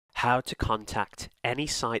How to contact any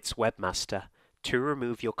site's webmaster to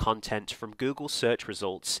remove your content from Google search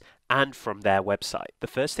results and from their website. The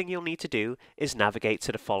first thing you'll need to do is navigate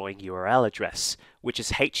to the following URL address, which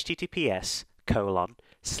is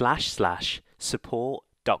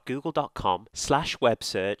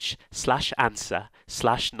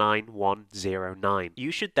https://support.google.com/websearch/answer/9109.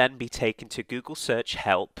 You should then be taken to Google Search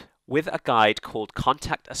Help with a guide called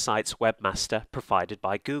Contact a Site's Webmaster provided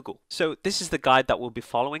by Google. So this is the guide that we'll be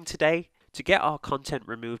following today to get our content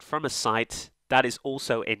removed from a site that is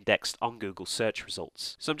also indexed on Google search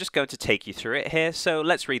results. So I'm just going to take you through it here. So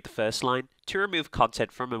let's read the first line. To remove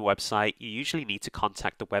content from a website, you usually need to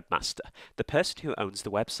contact the webmaster, the person who owns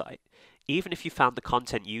the website. Even if you found the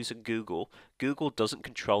content using Google, Google doesn't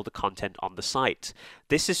control the content on the site.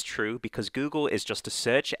 This is true because Google is just a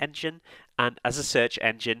search engine, and as a search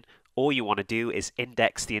engine, all you want to do is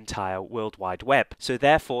index the entire World Wide Web. So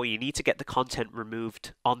therefore, you need to get the content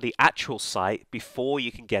removed on the actual site before you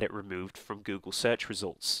can get it removed from Google search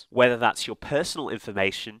results. Whether that's your personal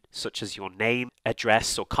information, such as your name,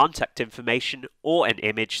 address, or contact information, or an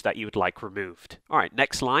image that you would like removed. Alright,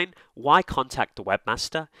 next line. Why contact the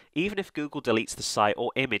webmaster? Even if Google deletes the site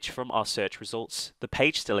or image from our search results, the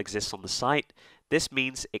page still exists on the site. This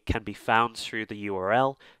means it can be found through the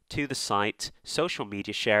URL to the site, social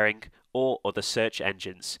media sharing, or other search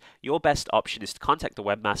engines. Your best option is to contact the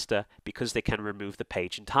webmaster because they can remove the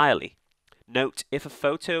page entirely. Note, if a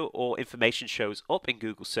photo or information shows up in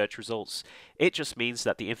Google search results, it just means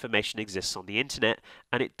that the information exists on the internet,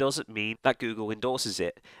 and it doesn't mean that Google endorses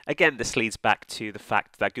it. Again, this leads back to the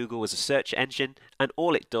fact that Google is a search engine, and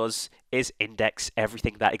all it does is index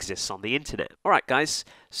everything that exists on the internet. Alright guys,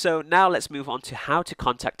 so now let's move on to how to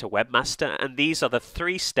contact a webmaster, and these are the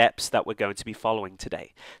 3 steps that we're going to be following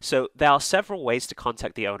today. So there are several ways to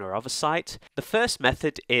contact the owner of a site. The first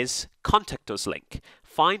method is Contact Us link.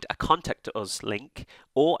 Find a Contact Us link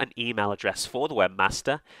or an email address for the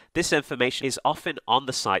webmaster. This information is often on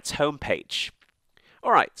the site's homepage.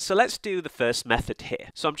 Alright, so let's do the first method here.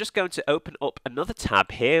 So I'm just going to open up another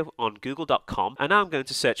tab here on google.com, and now I'm going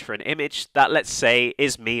to search for an image that, let's say,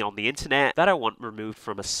 is me on the internet that I want removed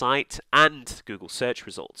from a site and Google search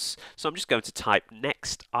results. So I'm just going to type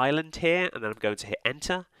Next Island here, and then I'm going to hit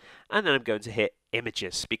enter, and then I'm going to hit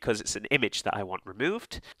images because it's an image that I want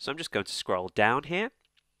removed. So I'm just going to scroll down here.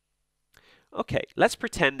 Okay, let's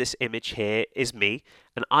pretend this image here is me,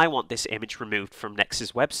 and I want this image removed from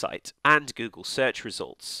Next's website and Google search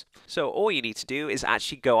results. So all you need to do is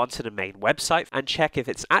actually go onto the main website and check if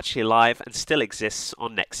it's actually live and still exists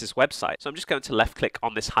on Next's website. So I'm just going to left click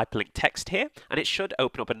on this hyperlink text here, and it should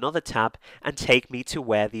open up another tab and take me to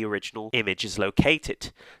where the original image is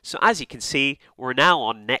located. So as you can see, we're now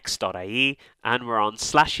on next.ie, and we're on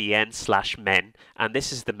 /en/men, and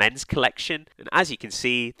this is the men's collection, and as you can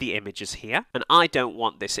see, the image is here, and I don't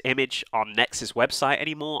want this image on Next's website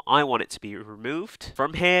anymore. I want it to be removed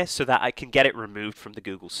from here so that I can get it removed from the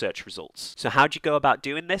Google search results. So how do you go about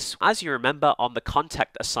doing this? As you remember on the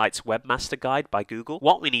Contact a Site's Webmaster guide by Google,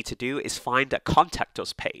 what we need to do is find a Contact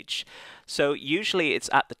Us page. So usually it's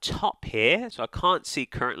at the top here, so I can't see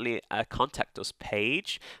currently a Contact Us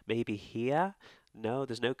page. Maybe here. No,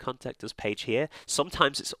 there's no Contact Us page here.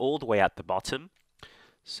 Sometimes it's all the way at the bottom.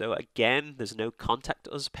 So again, there's no Contact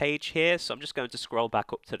Us page here, so I'm just going to scroll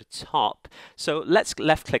back up to the top. So let's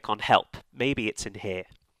left click on Help. Maybe it's in here.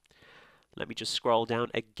 Let me just scroll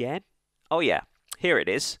down again. Oh yeah, here it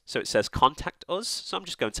is. So it says Contact Us. So I'm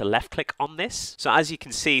just going to left click on this. So as you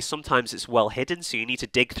can see, sometimes it's well hidden, so you need to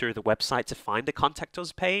dig through the website to find the Contact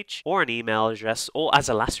Us page, or an email address, or as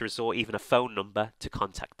a last resort, even a phone number to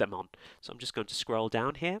contact them on. So I'm just going to scroll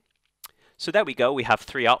down here. So there we go, we have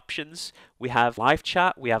 3 options. We have live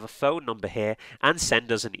chat, we have a phone number here, and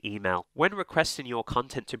send us an email. When requesting your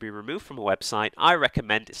content to be removed from a website, I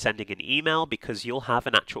recommend sending an email because you'll have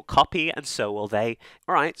an actual copy and so will they.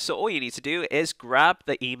 Alright, so all you need to do is grab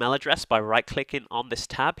the email address by right-clicking on this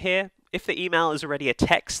tab here. If the email is already a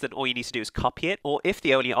text, then all you need to do is copy it. Or if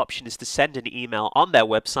the only option is to send an email on their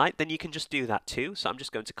website, then you can just do that too. So I'm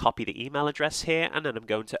just going to copy the email address here, and then I'm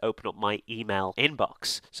going to open up my email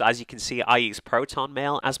inbox. So as you can see, I use Proton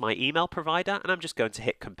Mail as my email provider, and I'm just going to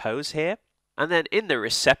hit compose here. And then in the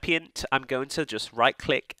recipient, I'm going to just right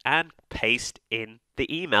click and paste in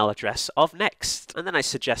the email address of Next. And then I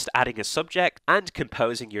suggest adding a subject and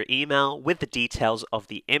composing your email with the details of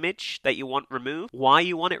the image that you want removed, why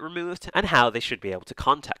you want it removed, and how they should be able to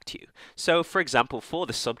contact you. So for example, for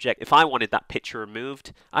the subject, if I wanted that picture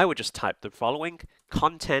removed, I would just type the following: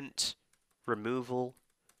 content removal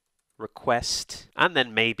request, and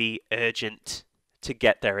then maybe urgent to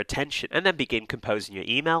get their attention, and then begin composing your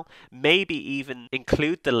email. Maybe even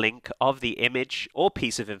include the link of the image or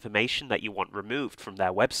piece of information that you want removed from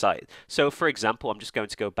their website. So for example, I'm just going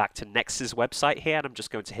to go back to Next's website here, and I'm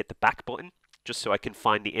just going to hit the back button just so I can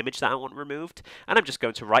find the image that I want removed, and I'm just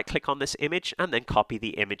going to right click on this image and then copy the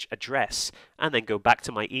image address, and then go back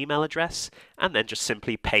to my email address and then just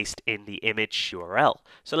simply paste in the image URL.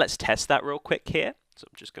 So let's test that real quick here. So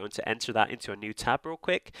I'm just going to enter that into a new tab real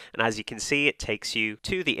quick, and as you can see, it takes you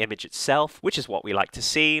to the image itself, which is what we like to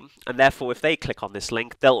see, and therefore if they click on this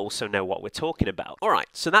link, they'll also know what we're talking about. Alright,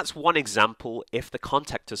 so that's one example if the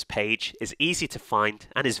Contact Us page is easy to find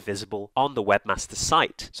and is visible on the Webmaster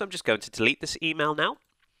site. So I'm just going to delete this email now.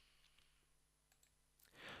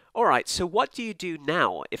 Alright, so what do you do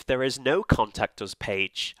now if there is no Contact Us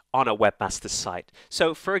page on a Webmaster site?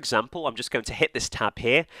 So for example, I'm just going to hit this tab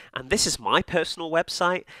here, and this is my personal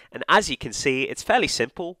website, and as you can see, it's fairly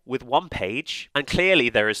simple with one page, and clearly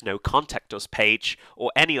there is no Contact Us page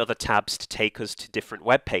or any other tabs to take us to different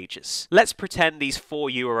web pages. Let's pretend these 4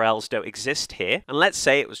 URLs don't exist here, and let's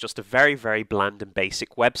say it was just a very, very bland and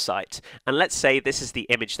basic website, and let's say this is the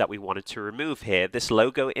image that we wanted to remove here, this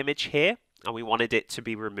logo image here, and we wanted it to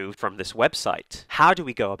be removed from this website. How do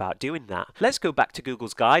we go about doing that? Let's go back to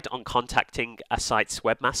Google's guide on contacting a site's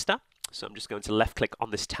webmaster. So I'm just going to left click on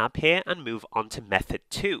this tab here and move on to method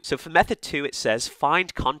 2. So for method 2, it says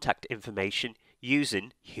find contact information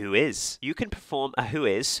using Whois. You can perform a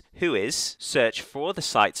Whois search for the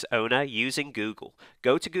site's owner using Google.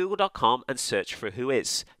 Go to google.com and search for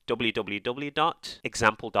Whois,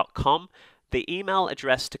 www.example.com. The email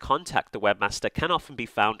address to contact the webmaster can often be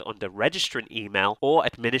found under registrant email or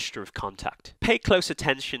administrative contact. Pay close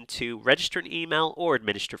attention to registrant email or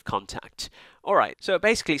administrative contact. Alright, so it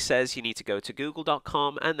basically says you need to go to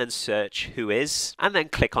google.com and then search Whois, and then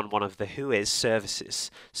click on one of the Whois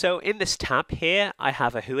services. So in this tab here, I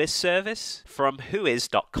have a Whois service from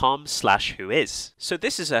whois.com/Whois. So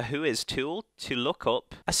this is a Whois tool to look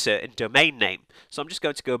up a certain domain name. So I'm just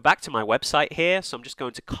going to go back to my website here, so I'm just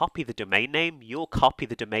going to copy the domain name. You'll copy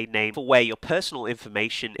the domain name for where your personal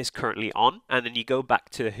information is currently on, and then you go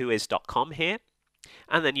back to whois.com here,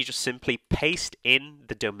 and then you just simply paste in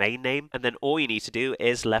the domain name, and then all you need to do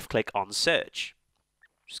is left click on search.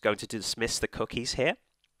 Just going to dismiss the cookies here.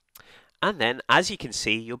 And then, as you can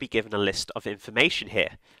see, you'll be given a list of information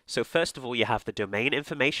here. So first of all, you have the domain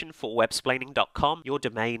information for websplaining.com. Your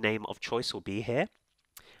domain name of choice will be here.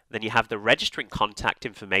 Then you have the registrant contact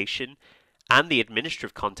information and the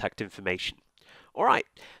administrative contact information. Alright,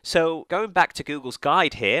 so going back to Google's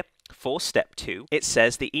guide here, for step 2, it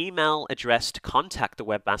says the email address to contact the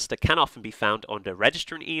webmaster can often be found under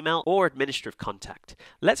registrant email or administrative contact.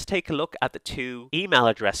 Let's take a look at the 2 email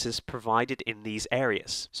addresses provided in these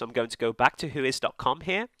areas. So I'm going to go back to whois.com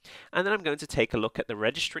here, and then I'm going to take a look at the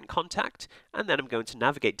registrant contact, and then I'm going to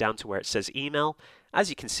navigate down to where it says email. As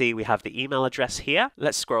you can see, we have the email address here.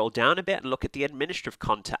 Let's scroll down a bit and look at the administrative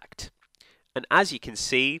contact. And as you can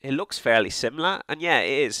see, it looks fairly similar, and yeah,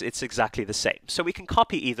 it is. It's exactly the same. So we can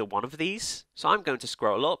copy either one of these. So I'm going to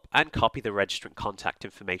scroll up and copy the registrant contact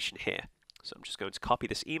information here. So I'm just going to copy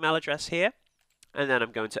this email address here, and then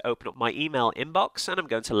I'm going to open up my email inbox, and I'm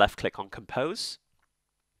going to left click on compose.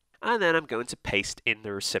 And then I'm going to paste in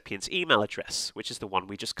the recipient's email address, which is the one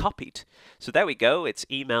we just copied. So there we go, it's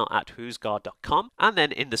email@whoisguard.com. And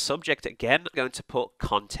then in the subject again, I'm going to put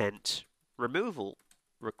content removal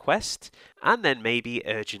request, and then maybe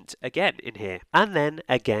urgent again in here. And then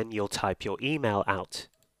again, you'll type your email out.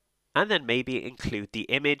 And then maybe include the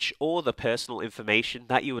image or the personal information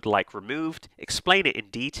that you would like removed, explain it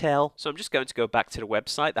in detail. So I'm just going to go back to the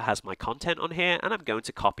website that has my content on here, and I'm going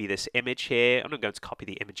to copy this image here, and I'm going to copy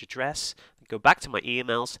the image address, go back to my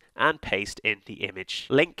emails, and paste in the image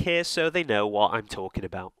link here so they know what I'm talking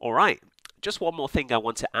about. Alright, just one more thing I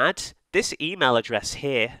want to add. This email address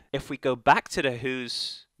here, if we go back to the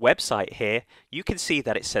Whois website here, you can see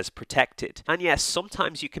that it says protected. And yes,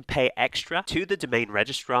 sometimes you can pay extra to the domain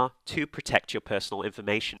registrar to protect your personal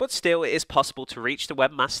information. But still, it is possible to reach the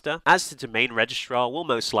webmaster, as the domain registrar will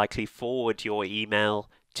most likely forward your email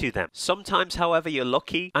to them. Sometimes, however, you're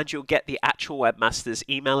lucky and you'll get the actual webmaster's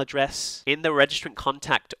email address in the registrant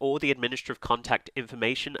contact or the administrative contact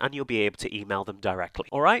information, and you'll be able to email them directly.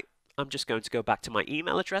 Alright, I'm just going to go back to my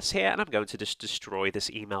email address here, and I'm going to just destroy this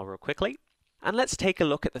email real quickly. And let's take a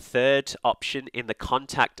look at the third option in the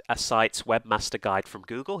Contact a Site's Webmaster Guide from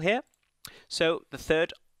Google here. So the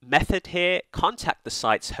third method here, contact the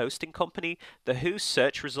site's hosting company. The Whois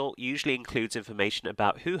search result usually includes information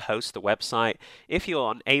about who hosts the website. If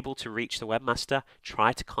you're unable to reach the webmaster,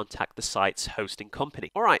 try to contact the site's hosting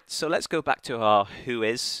company. Alright, so let's go back to our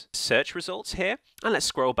Whois search results here, and let's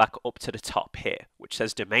scroll back up to the top here, which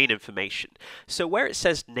says domain information. So where it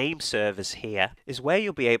says name servers here is where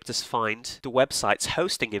you'll be able to find the website's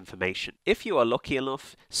hosting information. If you are lucky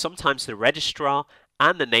enough, sometimes the registrar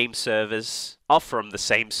and the name servers are from the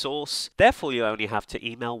same source, therefore you only have to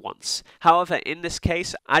email once. However, in this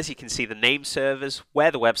case, as you can see, the name servers where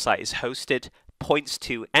the website is hosted points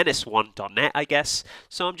to ns1.net, I guess.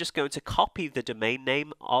 So I'm just going to copy the domain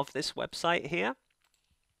name of this website here,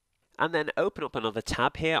 and then open up another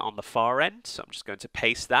tab here on the far end. So I'm just going to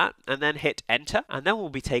paste that and then hit enter, and then we'll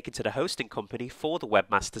be taken to the hosting company for the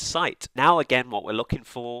Webmaster site. Now again, what we're looking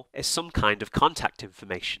for is some kind of contact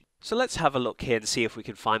information. So let's have a look here and see if we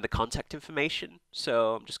can find the contact information.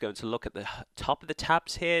 So I'm just going to look at the top of the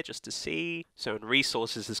tabs here just to see. So in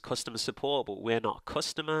resources is customer support, but we're not a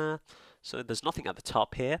customer. So there's nothing at the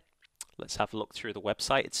top here. Let's have a look through the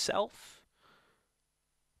website itself.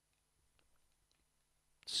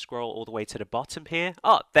 Scroll all the way to the bottom here.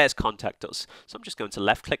 Oh, there's Contact Us. So I'm just going to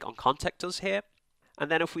left click on Contact Us here. And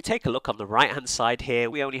then if we take a look on the right hand side here,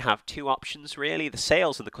 we only have two options really, the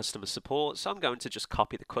sales and the customer support. So I'm going to just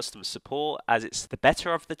copy the customer support as it's the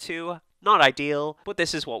better of the two. Not ideal, but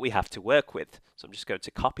this is what we have to work with. So I'm just going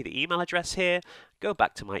to copy the email address here, go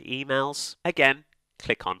back to my emails. Again,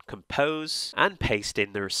 click on compose and paste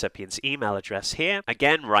in the recipient's email address here.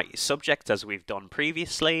 Again, write your subject as we've done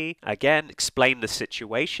previously. Again, explain the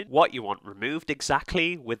situation, what you want removed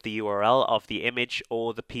exactly with the URL of the image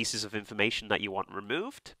or the pieces of information that you want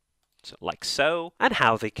removed. So like so, and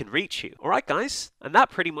how they can reach you. Alright guys, and that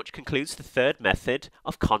pretty much concludes the third method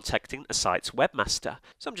of contacting a site's webmaster.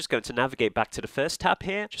 So I'm just going to navigate back to the first tab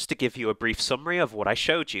here, just to give you a brief summary of what I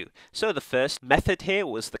showed you. So the first method here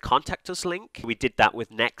was the contact us link. We did that with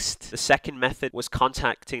Next. The second method was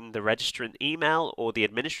contacting the registrant email or the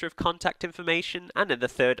administrative contact information. And then the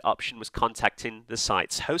third option was contacting the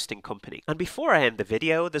site's hosting company. And before I end the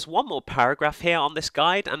video, there's one more paragraph here on this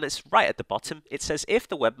guide, and it's right at the bottom. It says if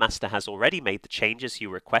the webmaster has already made the changes you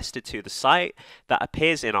requested to the site that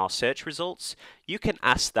appears in our search results, you can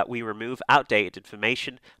ask that we remove outdated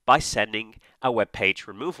information by sending a web page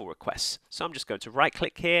removal request. So I'm just going to right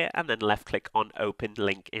click here and then left click on open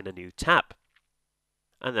link in a new tab.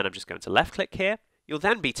 And then I'm just going to left click here. You'll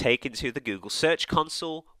then be taken to the Google Search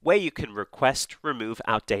Console where you can request remove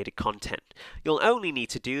outdated content. You'll only need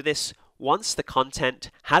to do this once the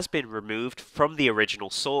content has been removed from the original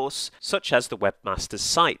source, such as the Webmaster's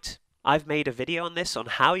site. I've made a video on this on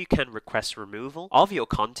how you can request removal of your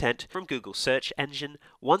content from Google search engine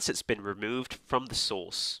once it's been removed from the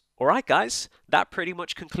source. Alright guys, that pretty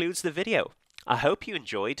much concludes the video. I hope you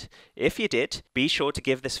enjoyed. If you did, be sure to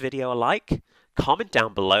give this video a like, comment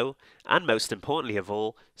down below, and most importantly of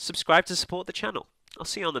all, subscribe to support the channel. I'll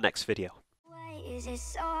see you on the next video. Why is it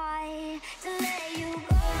so